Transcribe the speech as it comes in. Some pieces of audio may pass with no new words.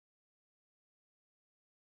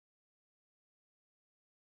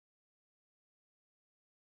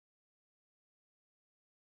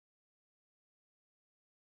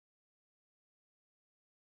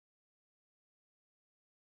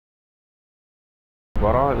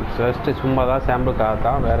போகிறோம். ஜஸ்ட்டு சும்மா தான் சாம்பிளுக்காக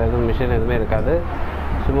தான், வேறு எதுவும் மிஷின் எதுவுமே இருக்காது.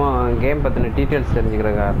 சும்மா கேம் பற்றின டீட்டெயில்ஸ்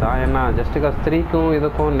தெரிஞ்சுக்கிறதுக்காக தான். ஏன்னா ஜஸ்ட் காஸ் 3க்கும்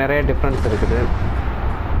இதுக்கும் நிறைய டிஃப்ரென்ஸ் இருக்குது.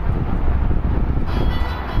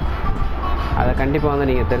 அதை கண்டிப்பாக வந்து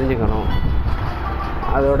நீங்கள் தெரிஞ்சுக்கணும்.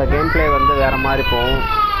 அதோட கேம் பிளே வந்து வேறு மாதிரி போகும்.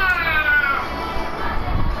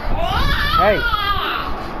 ஏய்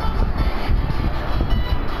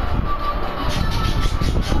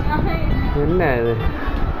என்ன இது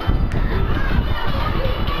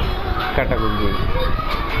கட்ட குஞ்சு,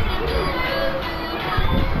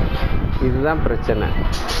 இதுதான் பிரச்சனை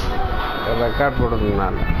ரெக்கார்ட்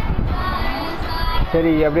போடுறதுனால.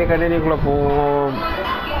 சரி அப்படியே கண்டினியூக்குள்ளே போவோம்.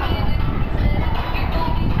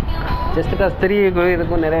 ஜஸ்ட் காஸ் 3க்கு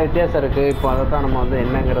இதுக்கும் நிறைய வித்தியாசம் இருக்குது. இப்போ அதை தான் நம்ம வந்து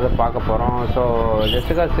என்னங்கிறத பார்க்க போகிறோம். ஸோ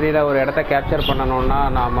ஜஸ்ட் காஸ் 3ல் ஒரு இடத்த கேப்சர் பண்ணணுன்னா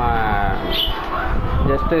நாம்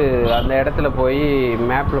ஜஸ்ட்டு அந்த இடத்துல போய்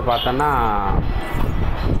மேப்பில் பார்த்தோன்னா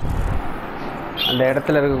அந்த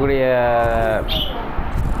இடத்துல இருக்கக்கூடிய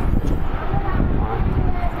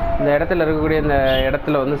இந்த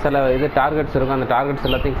இடத்துல வந்து சில இது டார்கெட்ஸ் இருக்கும். அந்த டார்கெட்ஸ்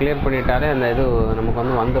எல்லாத்தையும் கிளியர் பண்ணிட்டாலே அந்த இது நமக்கு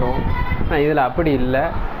வந்து வந்துடும். ஆனால் இதில் அப்படி இல்லை.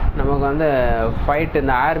 நமக்கு வந்து ஃபைட்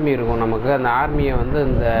இந்த ஆர்மி இருக்கும். நமக்கு அந்த ஆர்மியை வந்து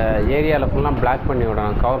இந்த ஏரியாவில் ஃபுல்லாக பிளாக் பண்ணி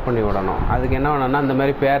விடணும், கவர் பண்ணி விடணும். அதுக்கு என்ன வேணும்னா இந்த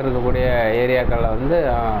மாதிரி பேர் இருக்கக்கூடிய ஏரியாக்களில் வந்து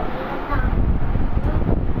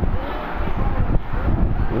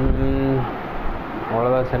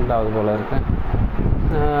அவ்வளோதான் சென்ட் ஆகுது போல் இருக்கு.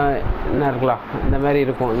 என்ன இருக்கலாம், இந்த மாதிரி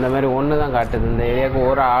இருக்கும். இந்த மாதிரி ஒன்று தான் காட்டுது. இந்த ஏரியாவுக்கு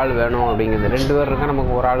ஒரு ஆள் வேணும் அப்படிங்கிறது. 2 பேர் இருக்கா,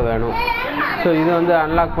 நமக்கு ஒரு ஆள் வேணும். ஸோ இது வந்து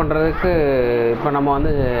அன்லாக் பண்ணுறதுக்கு இப்போ நம்ம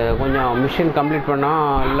வந்து கொஞ்சம் மிஷின் கம்ப்ளீட் பண்ணோம்,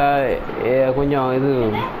 இல்லை கொஞ்சம் இது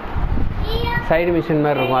சைடு மிஷின்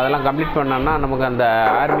மாதிரி இருக்கும். அதெல்லாம் கம்ப்ளீட் பண்ணோன்னா நமக்கு அந்த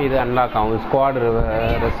ஆர்மி இது அன்லாக் ஆகும். ஸ்குவாட்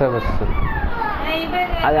ரிசர்வஸ்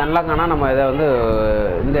அது அன்லாக் ஆனால் நம்ம இதை வந்து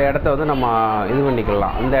இந்த இடத்த வந்து நம்ம இது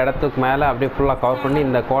பண்ணிக்கலாம். இந்த இடத்துக்கு மேலே அப்படியே ஃபுல்லாக கவர் பண்ணி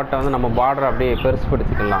இந்த கோட்டை வந்து நம்ம பார்டர் அப்படியே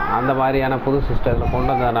பெருசுப்படுத்திக்கலாம். அந்த மாதிரியான புது சிஸ்டத்தில்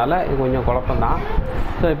கொண்டு வந்ததுனால இது கொஞ்சம் குழப்பம்தான்.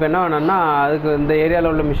 ஸோ இப்போ என்ன வேணும்னா அதுக்கு இந்த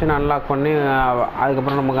ஏரியாவில் உள்ள மிஷின் அன்லாக் பண்ணி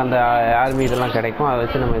அதுக்கப்புறம் நமக்கு அந்த ஆர்மி இதெல்லாம் கிடைக்கும். அதை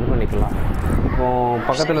வச்சு நம்ம இது பண்ணிக்கலாம். இப்போது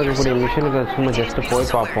பக்கத்தில் இருக்கக்கூடிய மிஷினுக்கு சும்மா ஜஸ்ட்டு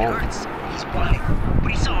போய் பார்ப்போம்.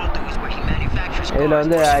 இதில்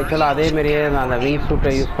வந்து ஆக்சுவலாக அதேமாரியே அந்த விங்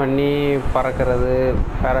சூட்டை யூஸ் பண்ணி பறக்கிறது,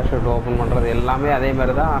 பேராஷூட் ஓப்பன் பண்ணுறது எல்லாமே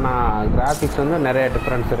அதேமாரி தான். ஆனால் கிராஃபிக்ஸ் வந்து நிறைய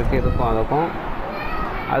டிஃப்ரென்ஸ் இருக்குது இதுக்கும் அதுக்கும்.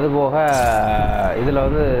 அதுபோக இதில்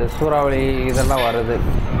வந்து சூறாவளி இதெல்லாம் வருது.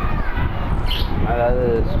 அதாவது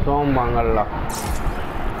ஸ்டோம் வாங்கலாம்,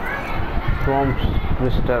 ஸ்டோம்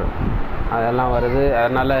ட்விஸ்டர் அதெல்லாம் வருது.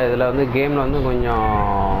 அதனால் இதில் வந்து கேமில் வந்து கொஞ்சம்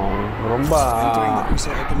ரொம்ப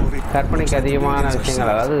கற்பனைக்கு அதிகமான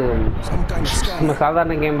விஷயங்கள், அதாவது நம்ம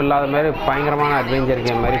சாதாரண கேம் இல்லாத மாதிரி பயங்கரமான அட்வென்ச்சர்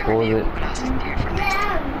கேம் மாதிரி போகுது.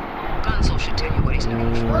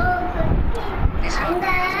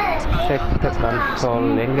 Check the console.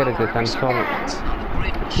 எங்கே இருக்குது கன்சோல்?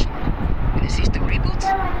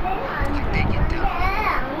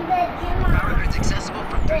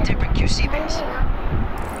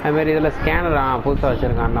 அதுமாரி இதில் ஸ்கேனர் புதுசாக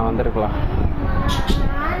வச்சுருக்கான். அண்ணா வந்திருக்கலாம்.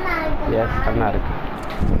 எஸ் அண்ணா இருக்குது.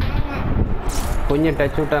 கொஞ்சம்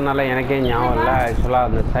டச் விட்டதுனால எனக்கே ஞாபகம் இல்லை. ஆக்சுவலாக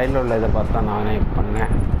அந்த சைடில் உள்ள இதை பார்த்து தான் நானே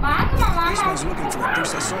பண்ணேன்.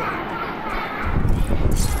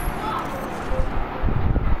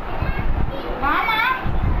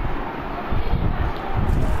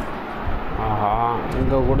 ஆஹா,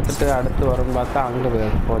 இங்கே கொடுத்துட்டு அடுத்து வரும் பார்த்தா அங்கே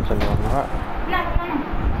போக சொல்லுவாங்க.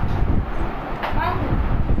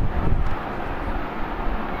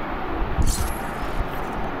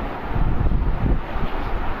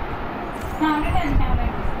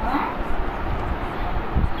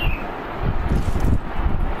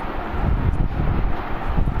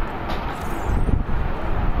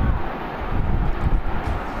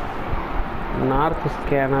 நார்த்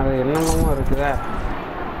ஸ்கேனர் என்னென்னமோ இருக்குதா,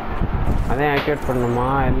 அதையும் ஆக்டிவேட் பண்ணணுமா?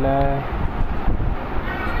 இல்லை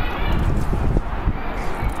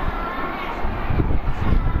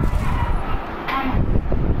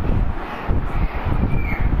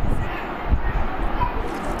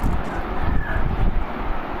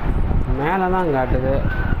மேலே தான் காட்டுது.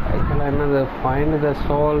 ஆக்சுவலாக என்னது ஃபைண்ட் த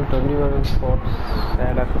சோல் 21 ஸ்போர்ட்ஸ்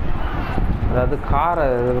சேடர், அதாவது காரை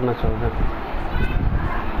இதுன்னு நான் சொல்கிறேன்.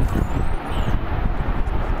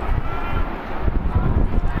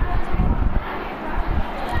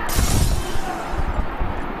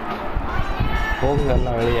 போங்க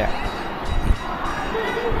எல்லாம் வெளியே.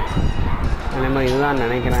 அதே மாதிரி இதுதான்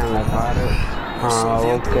நினைக்கிறேன் அந்த காரு.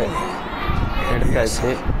 ஓகே, எடுத்தாச்சு.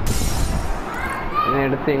 இதை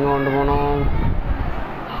எடுத்து எங்கே கொண்டு போகணும்?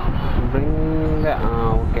 பிரிங்க.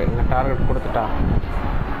 ஓகே, இங்கே டார்கெட் கொடுத்துட்டா.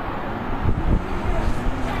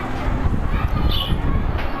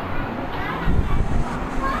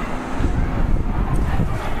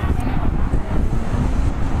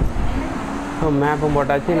 மேப்பும்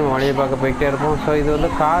போட்டாச்சு, நம்ம வழியை பார்க்க போய்கிட்டே இருப்போம். ஸோ இது வந்து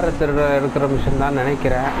கார் இருக்கிற மிஷின் தான்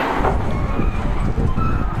நினைக்கிறேன்.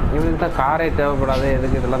 இவனுக்கு தான் காரே தேவைப்படாது,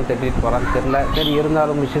 எதுக்கு இதெல்லாம் திட்டிட்டு போகிறான்னு தெரில. சரி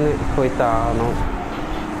இருந்தாலும் மிஷினு போய்த்தான் ஆகணும்.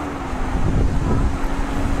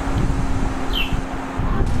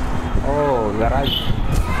 ஓ கராஜ்.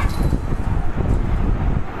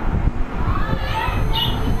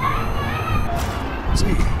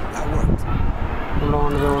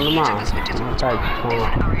 ஒன்றுமா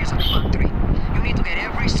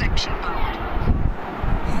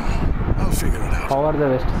பவர் த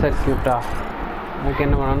வெஸ்ட் சர்க்கியூட்டா. அதுக்கு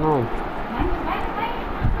என்ன பண்ணணும்?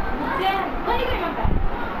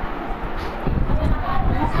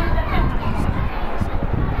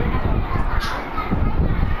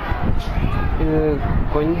 இது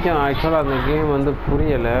கொஞ்சம் ஆக்சுவலாக அந்த கேம் வந்து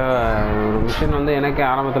புரியலை. ஒரு மிஷின் வந்து எனக்கே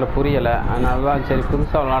ஆரம்பத்தில் புரியலை. அதனால தான் சரி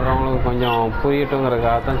புதுசாக விளாட்றவங்களுக்கு கொஞ்சம்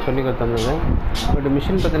புரியட்டுங்கிறதுக்காக தான் சொல்லி கொடுத்துருந்தது. பட்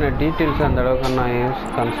மிஷின் பற்றின டீட்டெயில்ஸ் அந்த அளவுக்கு நான் யூஸ்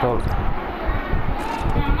கன்சோல்.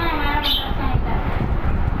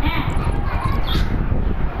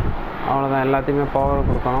 அவ்வளோதான், எல்லாத்தையுமே பவர்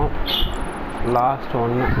கொடுக்கணும். லாஸ்ட்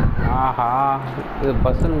ஒன்று. ஆஹா, இது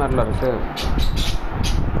பஸ்ஸுன்னு மாதிரில இருக்குது.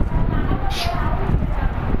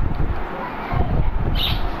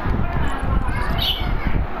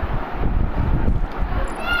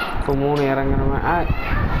 இப்போ 3 இறங்குறமே.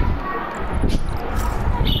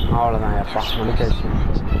 அவ்வளோதான், எப்பா முடிச்சாச்சு.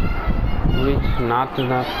 நார்த்து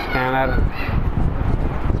தான் ஸ்கேனர்.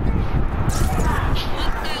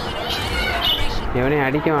 எவனையும்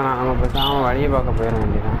அடிக்க வேணாம், நம்ம பேசாமல் வழியை பார்க்க போயிட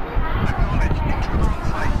வேண்டியதான்.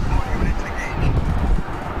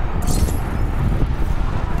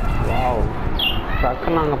 வாவ்,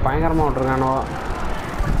 ட்ரக்கெல்லாம் அங்கே பயங்கரமாக விட்ருக்கானோ.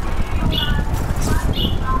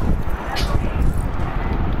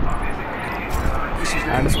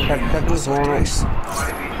 அடுத்து டக்கு போகணும்.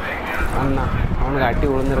 அண்ணா அவனுக்கு அடி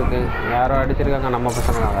விழுந்துருக்கு. யாரோ அடிச்சிருக்காங்க, நம்ம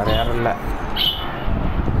பசங்க தான், வேறு யாரும் இல்லை.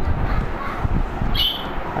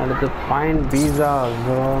 அடுத்து பாயிண்ட் பீஸா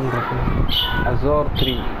அசோர் இருக்கு. அசோர்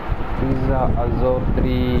 3 பீஸா அசோர்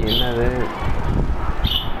 3 என்னது?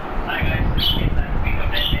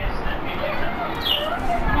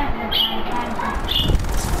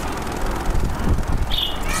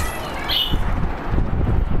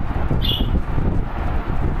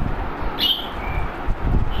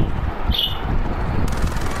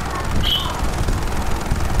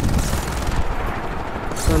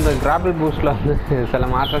 இந்த கிராபிள் பூஸ்டில் வந்து சில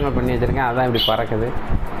மாற்றங்கள் பண்ணி வச்சுருக்கேன். அதான் இப்படி பறக்குது.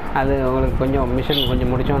 அது உங்களுக்கு கொஞ்சம் மிஷின்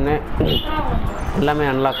கொஞ்சம் முடித்தோடனே எல்லாமே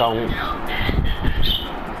அன்லாக் ஆகும்.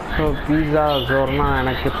 ஸோ பீஸா ஜோர்னால்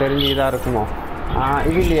எனக்கு தெரிஞ்சு இதாக இருக்குமோ?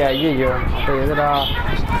 இது இல்லையா? ஐயோ, அப்போ எதுடா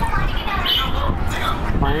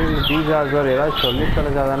ஃபைன் பீஸா ஜோர் ஏதாவது சொல்லி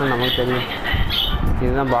தொலைச்சா தானே நமக்கு தெரியும்.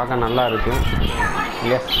 இதுதான் பார்க்க நல்லா இருக்குது.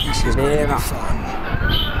 எஸ், இதே தான்.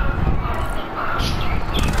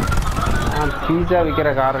 பீஸா விற்கிற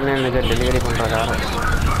காரனே நினைச்ச டெலிவரி பண்ணுற காரன்.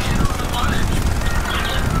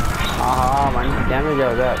 ஆஹா, வண்டி டேமேஜ்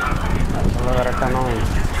ஆகுது. அவ்வளோ கரெக்டானும்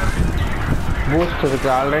பூஸ்ட்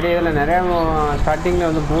இருக்குது ஆல்ரெடி. இதில் நிறையா ஸ்டார்டிங்கில்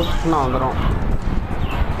வந்து பூஸ்ட்லாம் வந்துடும்.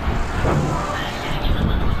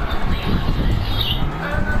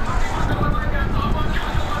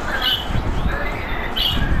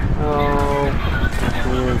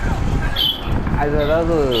 அது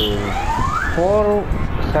அதாவது 4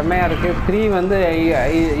 செம்மையாக இருக்குது. 3 வந்து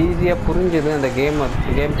ஈஸியாக புரிஞ்சுது அந்த கேம்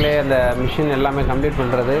பிளே, அந்த மிஷின் எல்லாமே கம்ப்ளீட்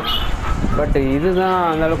பண்ணுறது. பட் இதுதான்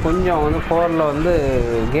அந்தளவுக்கு கொஞ்சம் வந்து 4ல் வந்து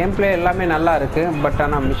கேம் பிளே எல்லாமே நல்லா இருக்குது. பட்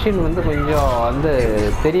ஆனால் மிஷின் வந்து கொஞ்சம் வந்து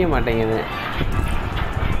தெரிய மாட்டேங்குது.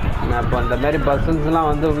 நான் இப்போ அந்த மாதிரி பஸ்ஸஸ்லாம்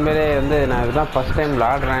வந்து உண்மையிலே வந்து நான் இதுதான் ஃபஸ்ட் டைம்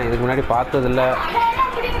விளாடுறேன். இதுக்கு முன்னாடி பார்த்ததில்ல.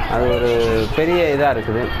 அது ஒரு பெரிய இதாக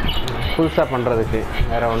இருக்குது புதுசாக பண்ணுறதுக்கு,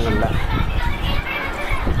 வேறு ஒன்றும் இல்லை.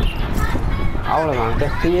 அவ்வளோதான்,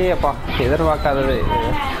 டெஸ்டியே அப்பா எதிர்பார்க்காதது.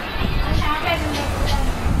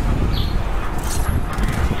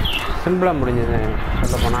 சிம்பிளாக முடிஞ்சது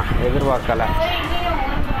சொல்ல போனால், எதிர்பார்க்கலை.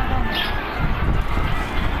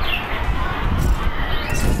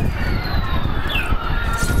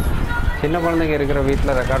 சின்ன குழந்தைங்க இருக்கிற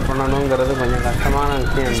வீட்டில் ரெக்கார்ட் பண்ணணுங்கிறது கொஞ்சம் கஷ்டமான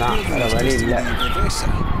விஷயம்தான், வேறு வழி இல்லை.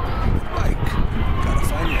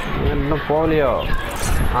 இன்னும் போலியோ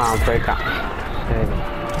போயிட்டான்.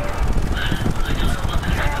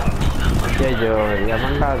 சரி, ஐயோ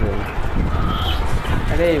எவன்டா அது?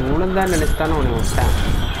 அடே உளுந்தான்னு நினச்சிட்டானு உன்னை விட்டேன்.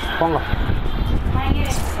 போங்க.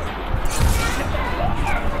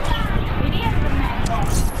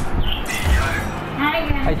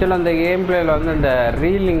 ஆக்சுவலாக அந்த கேம் பிளேயில் வந்து இந்த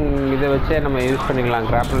ரீலிங் இதை வச்சே நம்ம யூஸ் பண்ணிக்கலாம்.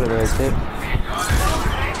 கிராப்பிள் இதை வச்சு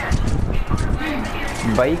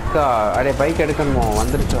பைக்கா, அடே பைக் எடுக்கணுமோ?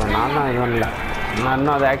 வந்துருச்சோ? நான் தான் இது பண்ணல, நான்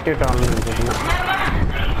இன்னும் அதை ஆக்டிவேட் ஆகணும்னு நினச்சிட்டேன்.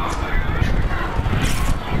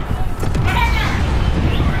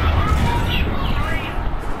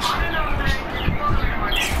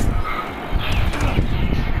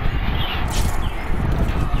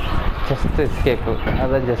 ஜஸ்ட் எஸ்கேப்பு,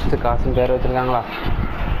 அதான் ஜஸ்ட்டு காசுன்னு பேர் வச்சுருக்காங்களா.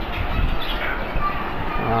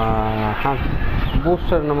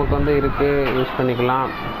 பூஸ்டர் நமக்கு வந்து இருக்குது, யூஸ் பண்ணிக்கலாம்.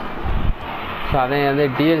 ஸோ அதே வந்து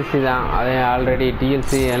டிஎல்சி தான், அதே ஆல்ரெடி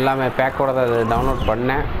டிஎல்சி எல்லாமே பேக்கோட தான் அதை டவுன்லோட்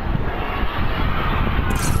பண்ணேன்.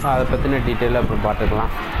 அதை பற்றின டீட்டெயிலாக அப்புறம்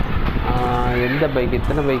பார்த்துக்கலாம். எந்த பைக்,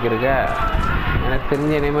 இத்தனை பைக் இருக்க, எனக்கு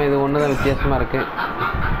தெரிஞ்ச இனிமேல் இது ஒன்று தான் வித்தியாசமாக இருக்குது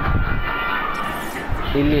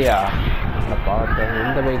இல்லையா. அந்த பார்த்தேன்,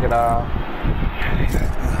 எந்த பைக்கடா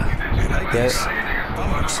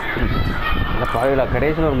அந்த பாவில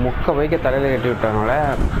கடைசியில் ஒரு முக்க பைக்கை தலையில் கட்டி விட்டாங்களே.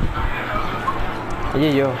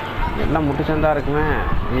 ஐயோ எல்லாம் முட்டு சந்தா இருக்குமே.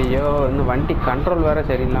 ஐயோ இந்த வண்டி கண்ட்ரோல் வேறு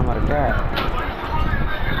சரியில்லாமல் இருக்க.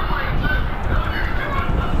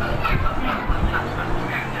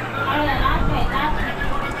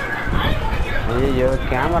 ஐயோ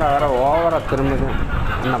கேமரா வேறு ஓவராக திரும்புது.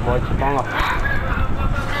 என்ன போச்சு போங்க.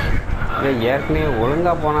 ஏற்கனவே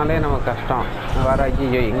ஒழுங்காக போனாலே நமக்கு கஷ்டம் வேறு.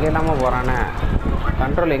 ஐயோ எங்கே இல்லாமல் போகிறானே,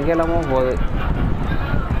 கண்ட்ரோல் எங்கே இல்லாமல் போகுது.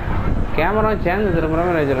 கேமராவும் சேர்ந்து திரும்புகிற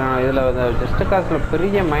மாதிரி வச்சுருக்காங்க. இதில் ஜஸ்ட் காசில்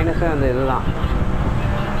பெரிய மைனஸே அந்த இதுதான்.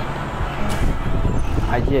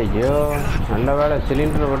 ஐயோ நல்ல வேலை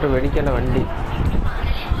சிலிண்டரை போட்டு வெடிக்கலை வண்டி.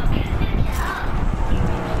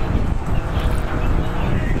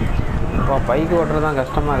 இப்போ பைக்கு ஓட்டுறது தான்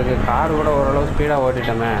கஷ்டமாக இருக்குது. கார் கூட ஓரளவு ஸ்பீடாக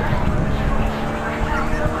ஓட்டிட்டோமே.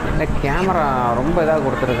 இந்த கேமரா ரொம்ப இதாக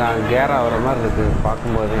கொடுத்துருக்காங்க, கேர் ஆகிற மாதிரி இருக்குது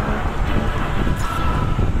பார்க்கும்போது.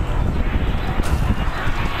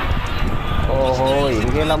 ஓஹோ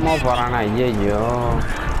எங்கே இல்லாமோ போகிறானா. ஐயோ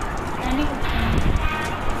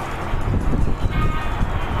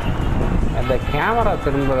அந்த கேமரா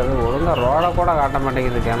திரும்புறது ஒழுங்காக ரோடை கூட காட்ட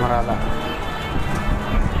மாட்டேங்குது கேமராவில்.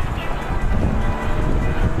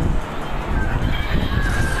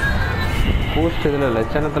 பூஸ்ட் இதில்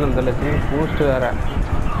லட்சணத்தில் இந்த லட்சணம் பூஸ்ட் வேறு.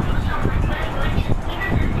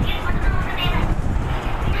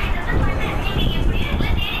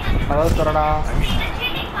 அதாவது சொல்லடா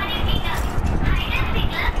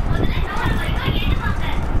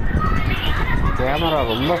கேமரா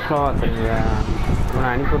ரொம்ப ஸ்லோவாக தெரியுங்க.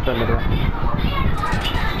 நான் அனுப்பிவிட்டு வந்துடுவேன்.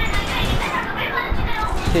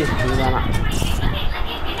 சரி இதுதானா,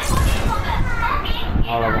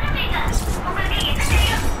 அவ்வளோதான்.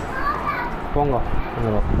 போங்க அந்த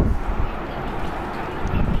பக்கம்.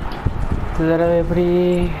 இந்த தடவை எப்படி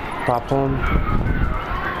பார்ப்போம்.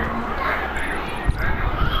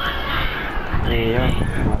 ஐயோ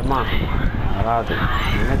வருமா வராது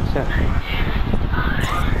நினைச்ச.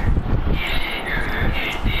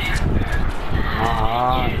 ஆஹா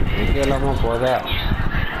எங்கே இல்லாமல் போத.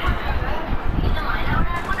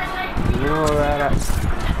 இன்னும் வேற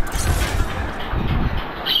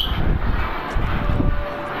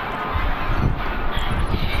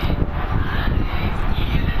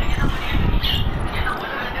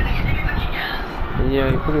ஐயோ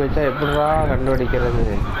இப்படி வச்சா எப்படிடா கண்டுபிடிக்கிறது.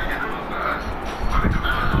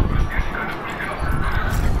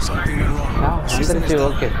 வந்துருச்சு.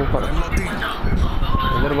 Okay super,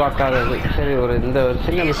 எதிர்பார்க்காதது. சரி ஒரு இந்த ஒரு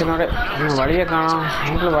சின்ன மிஷினோட இன்னும் வழியை காணும்.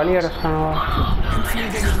 வீட்டில் வழி அடைச்சிட்டானவா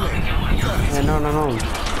என்ன பண்ணணும்.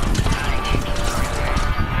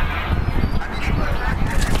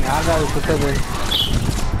 யாரா அது சுத்தது.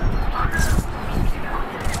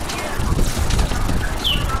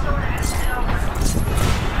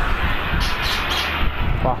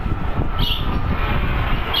 பா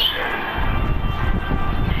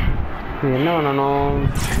என்ன பண்ணணும்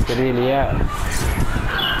தெரியலையே.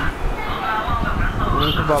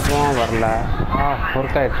 முடிச்சு பார்ப்போம். வரல.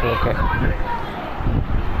 ஒர்க் ஆயிடுச்சு. ஓகே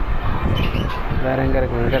வேற எங்கே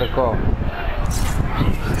இருக்கு. எங்கே இருக்கோ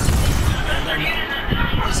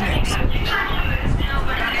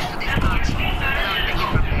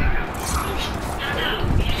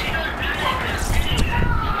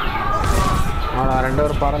அவ்வளோ. 2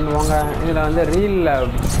 பேர் பறந்து போங்க. இதில் வந்து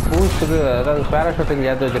ரீலில் பூஸ்ட்டுக்கு அதாவது பேராஷூட்டுக்கு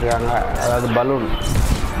ஏற்றி வச்சுருக்காங்க, அதாவது பலூன்.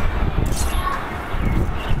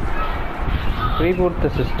 ரீபூட்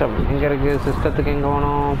சிஸ்டம் எங்கே இருக்குது. சிஸ்டத்துக்கு எங்கே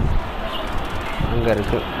போகணும். அங்கே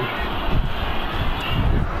இருக்குது.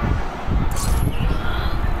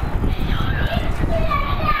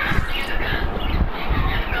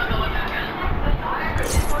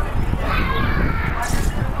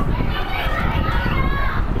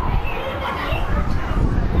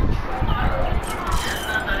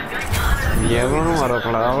 எவனும்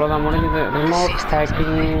வரக்கூடாது. அவ்வளோதான் முடிஞ்சது. ரிமோட்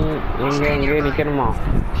ஹேக்கிங் எங்கேயே நிற்கணுமா.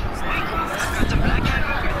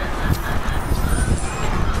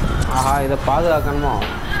 ஆஹா இதை பாதுகாக்கணுமோ.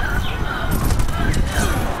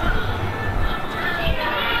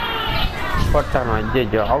 போட்டானோ.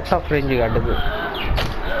 ஐயோ அவுட் ஆஃப் ரேஞ்சு காட்டுது.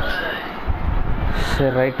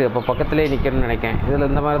 சரி ரைட்டு. இப்போ பக்கத்துலேயே நிற்கிறேன்னு நினைக்கிறேன். இதில்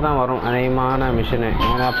இந்த மாதிரி தான் வரும் அதிகமான மிஷினு.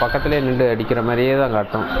 ஏன்னா பக்கத்துலேயே நின்று அடிக்கிற மாதிரியே தான்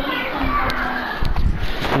காட்டும்.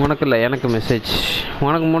 உனக்கு இல்லை, எனக்கு மெசேஜ்.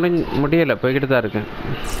 உனக்கு முடியலை, போய்கிட்டு தான் இருக்கேன்.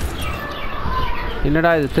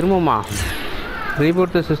 என்னடா இது திரும்பமா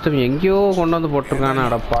ரீபூட் த சிஸ்டம் எங்கேயோ கொண்டு வந்து போட்டிருக்கானே.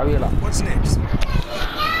 அட பாவியலாம்.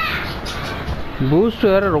 பூஸ்ட்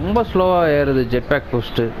வேறு ரொம்ப ஸ்லோவாக ஏறுது, ஜெட் பேக்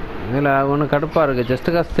பூஸ்ட்டு. இதில் ஒன்று கடுப்பாக இருக்குது.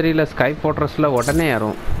 ஜஸ்ட் காஸ் 3ல் ஸ்கை போட்ரஸில் உடனே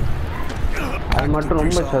ஏறும். அது மட்டும்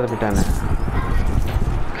ரொம்ப சொதப்பிட்டானே.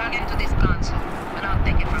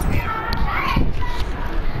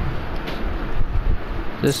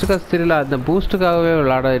 ஜஸ்ட் காஸ் 3ல் அந்த பூஸ்ட்டுக்காகவே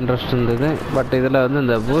விளாட இன்ட்ரெஸ்ட் இருந்தது. பட் இதில் வந்து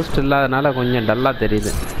இந்த பூஸ்ட் இல்லாதனால கொஞ்சம் டல்லாக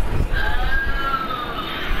தெரியுது.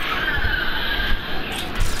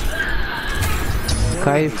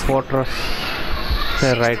 Sky fortress.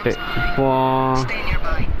 சரி ரைட்டு. இப்போது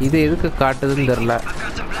இது எதுக்கு காட்டுதுன்னு தெரில.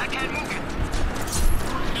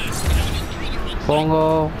 போங்க,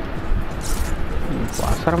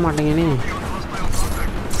 அசர மாட்டேங்க நீ.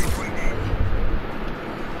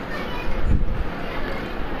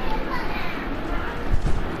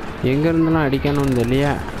 எங்கேருந்துலாம் அடிக்கணும்னு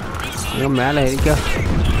தெரியலையா. எங்கே மேலே எரிக்கா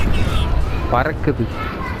பறக்குது.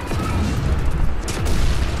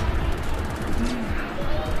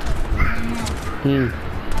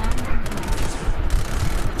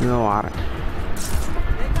 இன்னும் வாரேன்.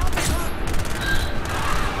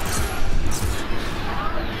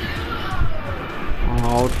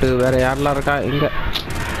 அவுட்டு. வேறு யாரெல்லாம் இருக்கா இங்கே?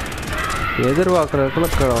 எதிர்பார்க்குறதுக்குள்ள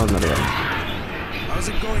கீழே வந்துடுவேன்.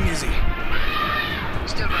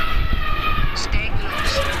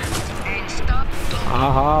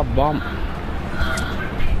 ஆஹா பாம்.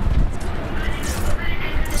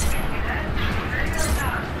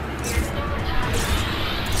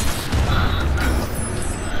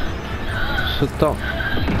 சுத்தம்.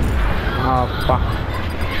 அப்பா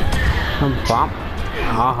பாம்.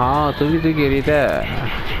 ஆஹா தூக்கி எறியுத.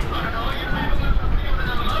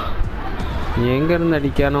 எங்கேருந்து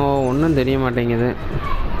அடிக்கானோ ஒன்றும் தெரிய மாட்டேங்குது.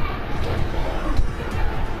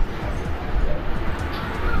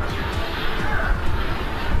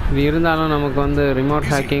 இது இருந்தாலும் நமக்கு வந்து ரிமோட்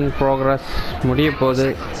ஹேக்கிங் ப்ரோக்ரஸ் முடிய போகுது.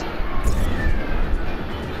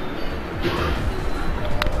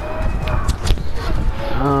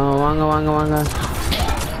 வாங்க வாங்க வாங்க.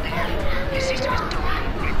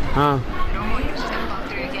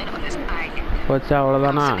 போச்சா,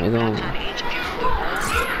 அவ்வளோதானா? இதுவும்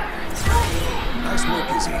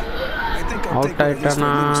அவுட்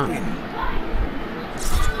ஆகிட்டானா?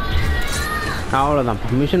 அவ்வளோதான்,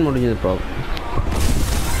 மிஷன் முடிஞ்சது. இப்போ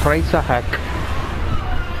ப்ரைஸாக ஹேக்.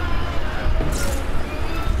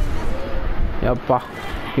 எப்பா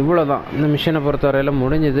இவ்வளோ தான் இந்த மிஷினை பொறுத்தவரையில்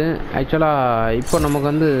முடிஞ்சுது. ஆக்சுவலாக இப்போ நமக்கு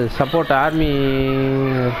வந்து சப்போர்ட் ஆர்மி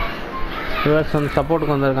ரிவர்ஸ் வந்து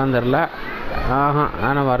சப்போர்ட்டுக்கு வந்திருக்கான்னு தெரில.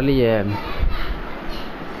 ஆனால் வரலையே,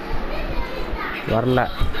 வரல.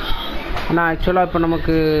 ஆனால் ஆக்சுவலாக இப்போ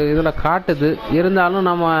நமக்கு இதில் காட்டுது. இருந்தாலும்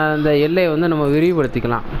நம்ம இந்த எல்லையை வந்து நம்ம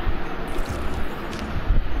விரிவுபடுத்திக்கலாம்.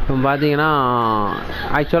 இப்போ பார்த்தீங்கன்னா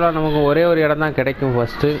ஆக்சுவலாக நமக்கு ஒரே ஒரு இடம் தான் கிடைக்கும்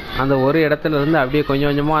ஃபஸ்ட்டு. அந்த ஒரு இடத்துலேருந்து அப்படியே கொஞ்சம்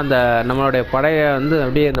கொஞ்சமாக அந்த நம்மளுடைய படையை வந்து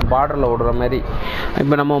அப்படியே இந்த பார்டரில் விடுற மாதிரி.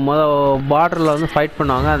 இப்போ நம்ம பார்டரில் வந்து ஃபைட்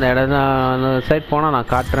பண்ணுவாங்க. அந்த அந்த சைட் போனால்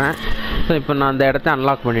நான் காட்டுறேன். ஸோ இப்போ நான் அந்த இடத்த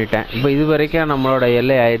அன்லாக் பண்ணிட்டேன். இப்போ இது வரைக்கும் நம்மளோட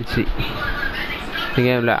எல்லை ஆயிடுச்சு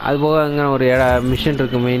கேமில். அதுபோக அங்கே ஒரு மிஷின்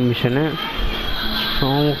இருக்குது, மெயின் மிஷினு.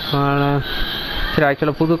 சரி,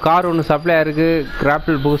 ஆக்சுவலாக புது கார் ஒன்று சப்ளை இருக்குது,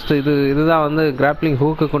 கிராப்பிள் பூஸ்ட். இதுதான் வந்து கிராப்ளிங்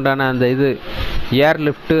ஹூக்குக்கு உண்டான அந்த இது ஏர்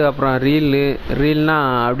லிஃப்ட்டு, அப்புறம் ரீல்னால்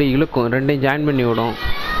அப்படி இழுக்கும், ரெண்டையும் ஜாயின் பண்ணி விடும்.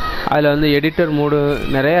 அதில் வந்து எடிட்டர் மூடு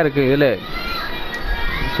நிறையா இருக்குது இதில்.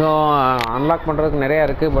 ஸோ அன்லாக் பண்ணுறதுக்கு நிறையா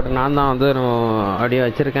இருக்குது. பட் நான் தான் வந்து அப்படியே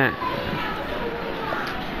வச்சுருக்கேன்.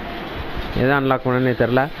 எதை அன்லாக் பண்ணனே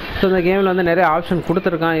தெரில. ஸோ இந்த கேமில் வந்து நிறைய ஆப்ஷன்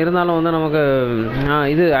கொடுத்துருக்கான். இருந்தாலும் வந்து நமக்கு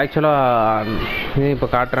இது ஆக்சுவலாக இது இப்போ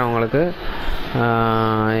காட்டுறேன் உங்களுக்கு.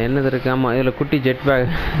 என்னது இருக்குது? ஆமாம், இதில் குட்டி ஜெட்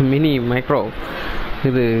பேக் மினி மைக்ரோ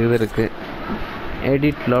இது இருக்குது.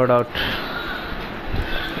 Edit load out.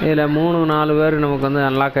 இதில் 3-4 பேர் நமக்கு வந்து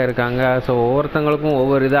அன்லாக் ஆகிருக்காங்க. ஸோ ஒவ்வொருத்தங்களுக்கும்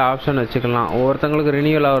ஒவ்வொரு இதை ஆப்ஷன் வச்சுக்கலாம். ஒவ்வொருத்தங்களுக்கு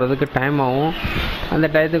ரினியூவல் ஆகிறதுக்கு டைம் ஆகும். அந்த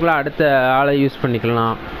டயத்துக்குள்ளே அடுத்த ஆளை யூஸ்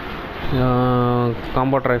பண்ணிக்கலாம்.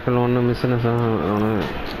 காம்பவுண்ட் ரைஃபிள் ஒன்று, மிஷினஸ் ஒன்று,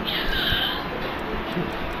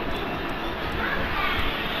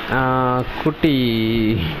 குட்டி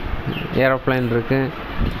ஏரோப்ளைன் இருக்குது.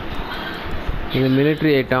 இது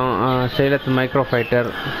மிலிட்ரி ஐட்டம். சைலத் மைக்ரோ ஃபைட்டர்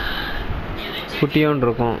குட்டியோன்னு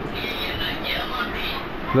இருக்கும்.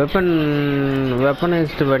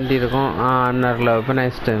 வெப்பனைஸ்டு வண்டி இருக்கும். அன்னரில்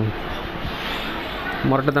வெப்பனைஸ்டு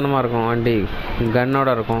முரட்டுத்தனமாக இருக்கும் வண்டி,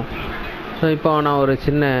 கன்னோடு இருக்கும். ஸோ இப்போ நான் ஒரு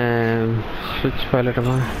சின்ன சுவிட்ச்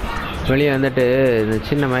பைலட்டுமா வெளியே வந்துட்டு இந்த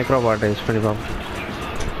சின்ன மைக்ரோ பாட்டை யூஸ் பண்ணி பார்ப்போம்.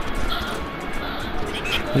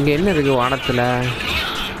 இங்கே என்ன இருக்குது வானத்தில்?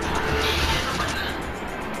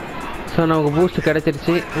 ஸோ நமக்கு பூஸ்ட்டு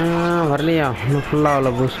கிடச்சிருச்சு. வரலையா? இன்னும் ஃபுல்லாக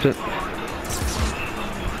அவ்வளோ பூஸ்ட்டு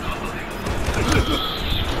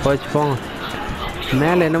போச்சு. போங்க.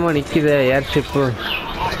 மேலே என்னமோ நிற்கிது ஏர்ஷிப்பு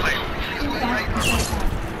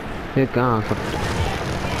இருக்கா?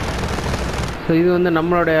 ஸோ இது வந்து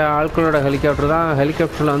நம்மளுடைய ஆட்களோட ஹெலிகாப்டர் தான்.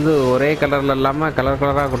 ஹெலிகாப்டரில் வந்து ஒரே கலரில் இல்லாமல் கலர்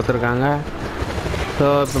கலராக கொடுத்துருக்காங்க. ஸோ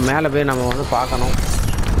இப்போ மேலே போய் நம்ம வந்து பார்க்கணும்.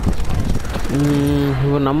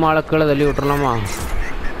 இப்போ நம்ம ஆளுக்களை தள்ளி விட்டுறலாமா?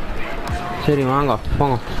 சரி வாங்க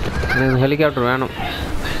போங்க. எனக்கு ஹெலிகாப்டர் வேணும்.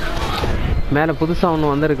 மேலே புதுசாக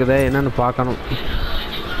ஒன்று வந்துருக்குதே, என்னென்னு பார்க்கணும்.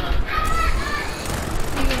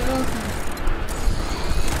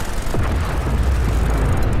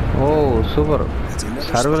 ஓ சூப்பர்.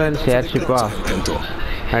 சர்வேலன்ஸ் ஏர்ஷிப்பா?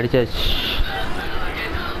 அடிச்சாச்சு.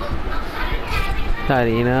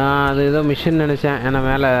 சரி, நான் அது ஏதோ மிஷின் நினச்சேன். ஏன்னா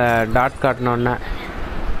மேலே டாட் காட்டினோடனே.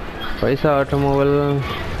 பைசா ஆட்டோமொபைல்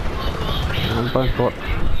 1.4.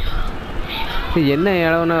 என்ன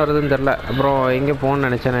இளவுன்னு வருதுன்னு தெரில. அப்புறம் எங்கே போகணுன்னு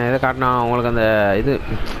நினச்சேன். நான் எதை காட்டினா உங்களுக்கு அந்த இது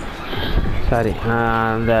சாரி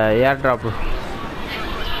அந்த ஏர் ட்ராப்பு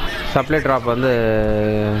சப்ளை ட்ராப் வந்து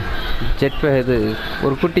ஜெட் இது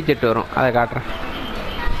ஒரு குட்டி ஜெட் வரும், அதை காட்டுறேன்.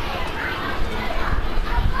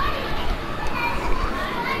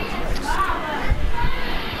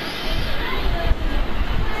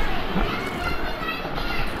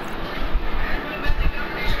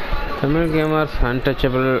 தமிழ் கேமர்ஸ்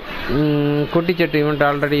அன்டச்சபிள் குட்டி செட்டு ஈவெண்ட்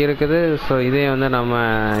ஆல்ரெடி இருக்குது. ஸோ இதே வந்து நம்ம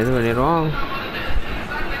இது பண்ணிடுவோம்.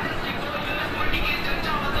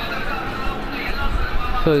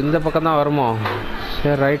 ஸோ இந்த பக்கம் தான் வருமோ?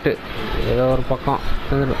 சரி ரைட்டு, ஏதோ ஒரு பக்கம்.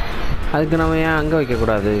 அதுக்கு நம்ம ஏன் அங்கே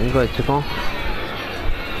வைக்கக்கூடாது? இங்கே வச்சுக்கோம்.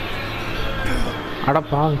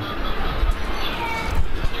 அடப்பா,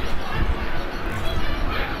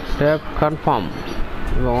 ஸ்டெப் கன்ஃபார்ம்.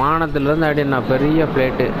 இப்போ வானத்துலேருந்து அடி நான் பெரிய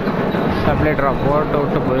பிளேட்டு சப்ளை ட்ராப் போட்டு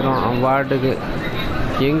விட்டு போயிடும் வார்டுக்கு.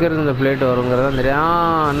 எங்கேருந்து இந்த பிளேட்டு வருங்கிறதான் தெரியும்.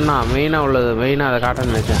 அண்ணா மெயினாக உள்ளது, மெயினாக அதை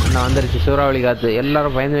காட்டணும்னு நினச்சேன். நான் வந்துருச்சு சூறாவளி காற்று.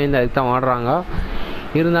 எல்லோரும் பயந்து அதுக்கு தான் ஓடுறாங்க.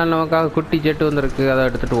 இருந்தாலும் நமக்காக குட்டி ஜெட்டு வந்திருக்கு, அதை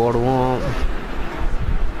எடுத்துகிட்டு ஓடுவோம்.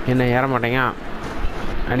 என்ன ஏற மாட்டேங்க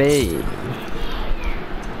அடே.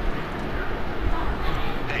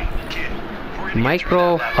 மைக்ரோ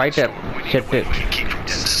ஃபைட்டர் செட்டு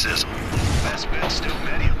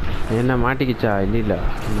என்ன மாட்டிக்கிச்சா? இல்லை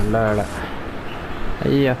நல்ல வேலை.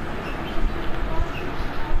 ஐயா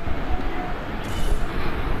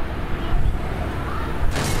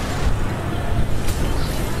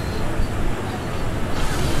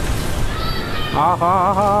ஆஹா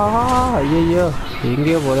ஆஹா ஐயோ,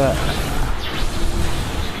 எங்கேயோ போதா?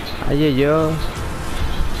 ஐயோ,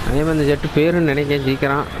 அதே மாதிரி இந்த ஜெட்டு பேருன்னு நினைக்கிறேன்.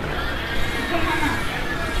 சீக்கிரம்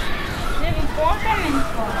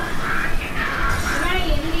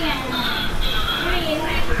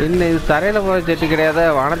இன்னும் இது தரையில் போகிற ஜெட்டு கிடையாது,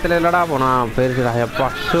 வானத்தில் இல்லடா போனா போயிருச்சுடா. எப்பா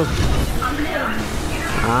ஷூ.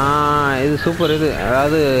 இது சூப்பர். இது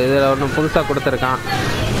அதாவது இதில் ஒன்று புதுசாக கொடுத்துருக்கான்.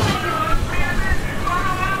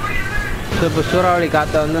 ஸோ இப்போ சூறாவளி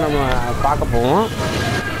காற்றை வந்து நம்ம பார்க்க போவோம்.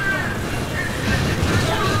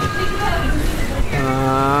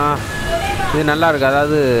 இது நல்லா இருக்கு.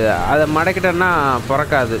 அதாவது அதை மடக்கிட்டோன்னா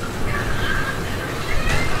பிறக்காது.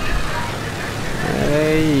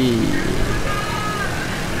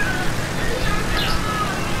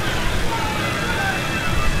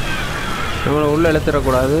 நம்மளை உள்ளே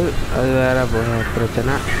இழுத்துடக்கூடாது, அது வேறு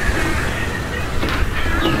பிரச்சனை.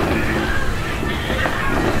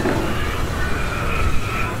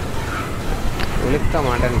 இழுக்க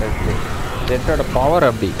மாட்டேன்றது ஜெட்டோட பவர்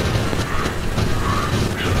அப்படி.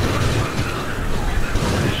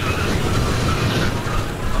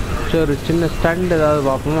 சரி, ஒரு சின்ன ஸ்டண்ட் ஏதாவது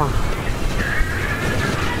பார்ப்போமா?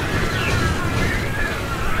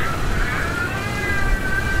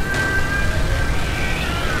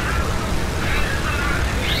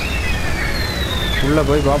 உள்ளே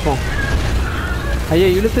போய் பார்ப்போம். ஐயோ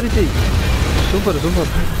இழுத்துருச்சு. சூப்பர்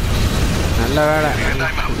சூப்பர், நல்ல வேலை,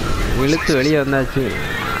 இழுத்து வெளியே வந்தாச்சு.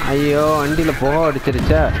 ஐயோ வண்டியில் புகை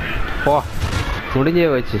அடிச்சிருச்சா? போ முடிஞ்சே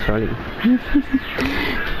வச்சு சாரி.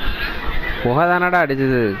 புகை தானடா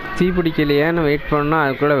அடிச்சது, தீ பிடிக்கலையேன்னு வெயிட் பண்ணால்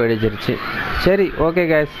அதுக்குள்ளே வெடிச்சிருச்சு. சரி ஓகே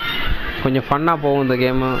கைஸ், கொஞ்சம் ஃபன்னாக போகும் இந்த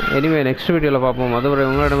கேமு. எனிவே நெக்ஸ்ட் வீடியோவில் பார்ப்போம். அதுவரை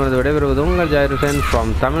உங்களிடமிருந்து விடைபெறுவது உங்கள் Zahir Hussain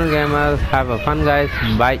from Tamil gamer. Have a fun guys,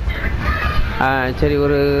 பாய். சரி,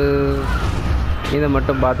 ஒரு இதை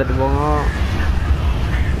மட்டும் பார்த்துட்டு போங்க.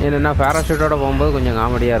 என்னென்னா பேராஷூட்டோடு போகும்போது கொஞ்சம்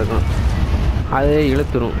காமெடியாக இருக்கும், அதே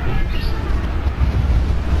இழுத்துரும்.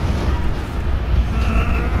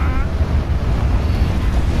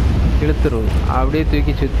 இழுத்துரும், அப்படியே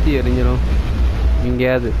தூக்கி சுற்றி எரிஞ்சிடும்.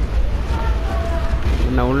 எங்கேயாவது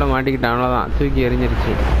நான் உள்ளே மாட்டிக்கிட்டேன், அவ்வளோதான், தூக்கி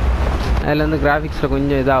எரிஞ்சிருச்சு. அதில் வந்து கிராஃபிக்ஸில்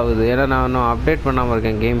கொஞ்சம் இதாகுது, ஏன்னா நான் இன்னும் அப்டேட் பண்ணாமல்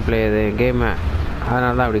இருக்கேன் கேமை,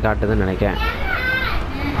 அதனால தான் அப்படி காட்டுதுன்னு நினைக்கிறேன்.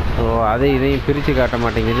 ஸோ இதையும் பிரித்து காட்ட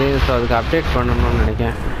மாட்டேங்குது. ஸோ அதுக்கு அப்டேட் பண்ணணும்னு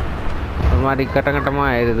நினைக்கிறேன். ஒரு மாதிரி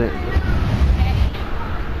கட்டமாக ஆயிடுது.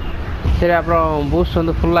 சரி, அப்புறம் பூஸ்ட்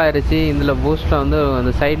வந்து ஃபுல்லாகிடுச்சு. இதில் பூஸ்ட்டில் வந்து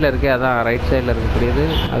அந்த சைடில் இருக்குது, அதான் ரைட் சைடில் இருக்கக்கூடியது.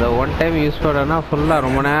 அதை ஒன் டைம் யூஸ் பண்ணோன்னா ஃபுல்லாக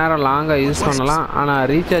ரொம்ப நேரம் லாங்காக யூஸ் பண்ணலாம். ஆனால்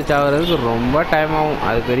ரீசார்ஜ் ஆகிறதுக்கு ரொம்ப டைம் ஆகும்.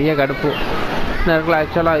 அது பெரிய கடுப்பு இருக்குல்ல.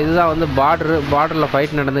 ஆக்சுவலாக இதுதான் வந்து பார்டரில்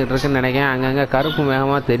ஃபைட் நடந்துகிட்டு இருக்குன்னு நினைக்கிறேன். அங்கங்கே கருப்பு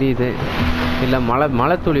மேகமாக தெரியுது, இல்லை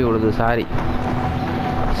மழை துளி விடுது, சாரி.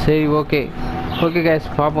 சரி, ஓகே கைஸ்,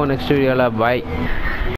 பார்ப்போம் நெக்ஸ்ட் வீடியோவில். பாய்.